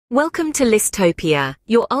Welcome to Listopia,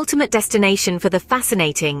 your ultimate destination for the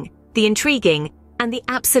fascinating, the intriguing, and the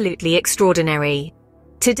absolutely extraordinary.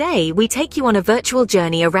 Today, we take you on a virtual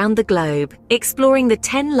journey around the globe, exploring the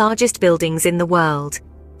 10 largest buildings in the world.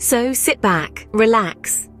 So sit back,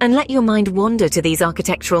 relax, and let your mind wander to these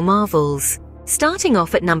architectural marvels. Starting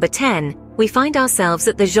off at number 10, we find ourselves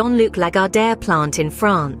at the Jean-Luc Lagardère plant in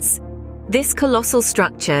France. This colossal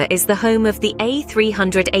structure is the home of the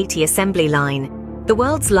A380 assembly line, the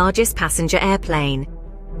world's largest passenger airplane.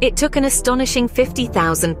 It took an astonishing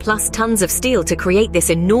 50,000 plus tons of steel to create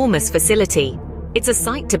this enormous facility. It's a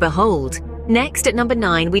sight to behold. Next, at number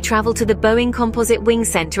 9, we travel to the Boeing Composite Wing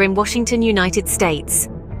Center in Washington, United States.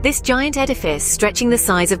 This giant edifice, stretching the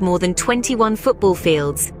size of more than 21 football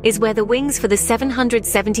fields, is where the wings for the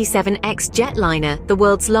 777X jetliner, the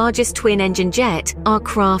world's largest twin-engine jet, are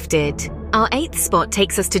crafted. Our 8th spot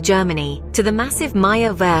takes us to Germany, to the massive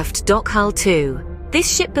Meyer Werft Dockhalle 2. This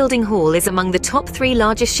shipbuilding hall is among the top 3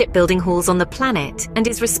 largest shipbuilding halls on the planet and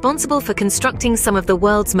is responsible for constructing some of the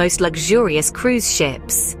world's most luxurious cruise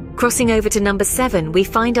ships. Crossing over to number 7, we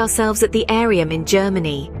find ourselves at the Aerium in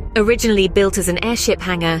Germany. Originally built as an airship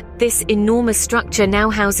hangar, this enormous structure now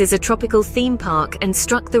houses a tropical theme park and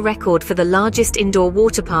struck the record for the largest indoor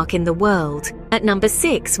water park in the world. At number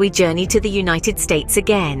 6, we journey to the United States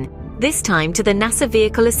again, this time to the NASA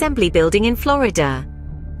Vehicle Assembly Building in Florida.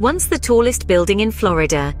 Once the tallest building in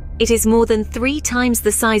Florida, it is more than 3 times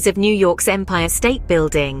the size of New York's Empire State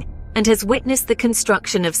Building and has witnessed the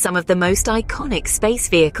construction of some of the most iconic space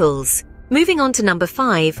vehicles. Moving on to number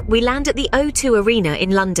 5, we land at the O2 Arena in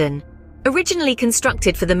London. Originally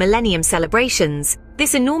constructed for the Millennium celebrations,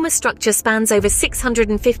 this enormous structure spans over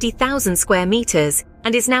 650,000 square meters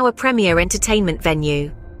and is now a premier entertainment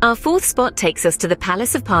venue. Our 4th spot takes us to the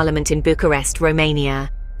Palace of Parliament in Bucharest, Romania.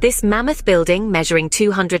 This mammoth building, measuring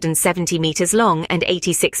 270 meters long and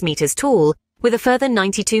 86 meters tall, with a further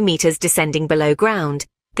 92 meters descending below ground,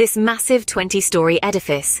 this massive 20-story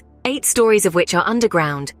edifice, 8 stories of which are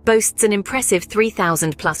underground, boasts an impressive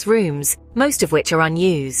 3,000 plus rooms, most of which are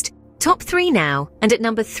unused. Top 3 now, and at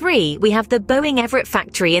number 3 we have the Boeing Everett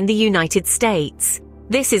Factory in the United States.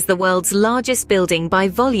 This is the world's largest building by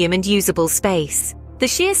volume and usable space. The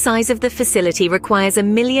sheer size of the facility requires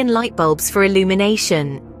 1 million light bulbs for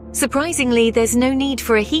illumination. Surprisingly, there's no need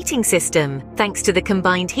for a heating system, thanks to the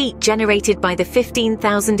combined heat generated by the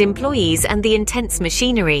 15,000 employees and the intense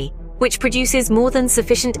machinery, which produces more than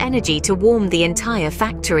sufficient energy to warm the entire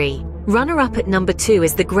factory. Runner-up at number 2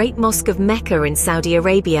 is the Great Mosque of Mecca in Saudi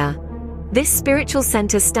Arabia. This spiritual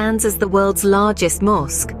center stands as the world's largest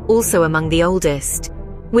mosque, also among the oldest.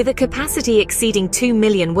 With a capacity exceeding 2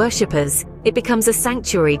 million worshippers, it becomes a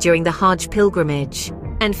sanctuary during the Hajj pilgrimage.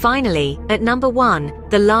 And finally, at number 1,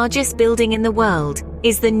 the largest building in the world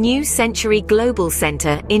is the New Century Global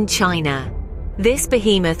Center in China. This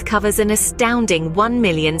behemoth covers an astounding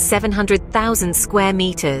 1,700,000 square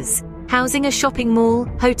meters, housing a shopping mall,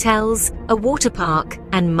 hotels, a water park,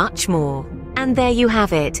 and much more. And there you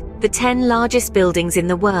have it, the 10 largest buildings in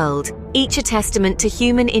the world, each a testament to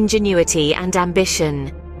human ingenuity and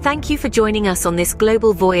ambition. Thank you for joining us on this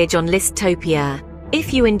global voyage on Listopia.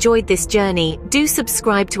 If you enjoyed this journey, do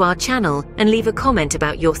subscribe to our channel and leave a comment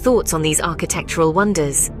about your thoughts on these architectural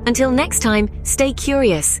wonders. Until next time, stay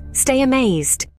curious, stay amazed.